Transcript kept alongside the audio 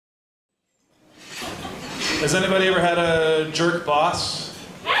Has anybody ever had a jerk boss?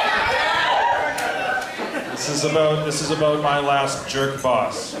 This is about my last jerk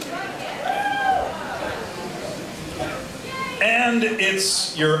boss. And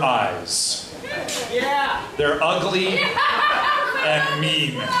it's your eyes. They're ugly and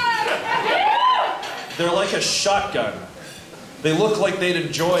mean. They're like a shotgun. They look like they'd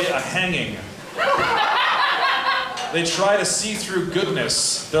enjoy a hanging. They try to see through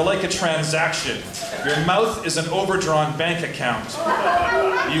goodness. They're like a transaction. Your mouth is an overdrawn bank account.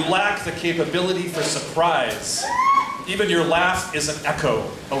 You lack the capability for surprise. Even your laugh is an echo,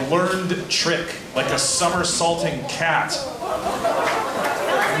 a learned trick, like a somersaulting cat.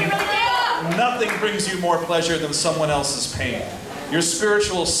 Nothing brings you more pleasure than someone else's pain. Your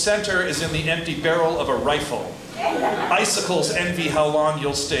spiritual center is in the empty barrel of a rifle. Icicles envy how long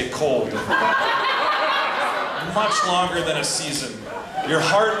you'll stay cold. Much longer than a season. Your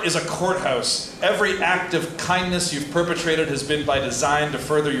heart is a courthouse. Every act of kindness you've perpetrated has been by design to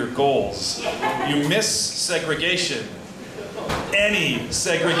further your goals. You miss segregation. Any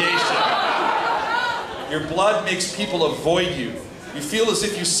segregation. Your blood makes people avoid you. You feel as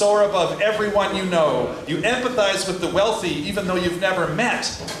if you soar above everyone you know. You empathize with the wealthy even though you've never met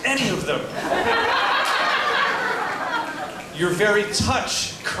any of them. Your very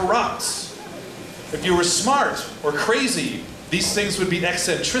touch corrupts. If you were smart or crazy, these things would be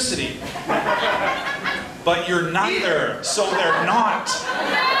eccentricity. But you're neither, so they're not.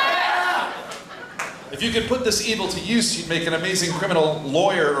 If you could put this evil to use, you'd make an amazing criminal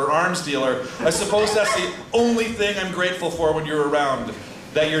lawyer or arms dealer. I suppose that's the only thing I'm grateful for when you're around,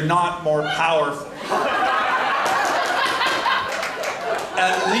 that you're not more powerful.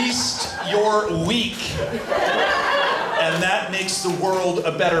 At least you're weak. And that makes the world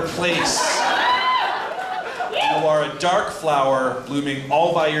a better place. You are a dark flower blooming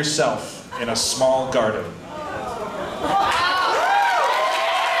all by yourself in a small garden.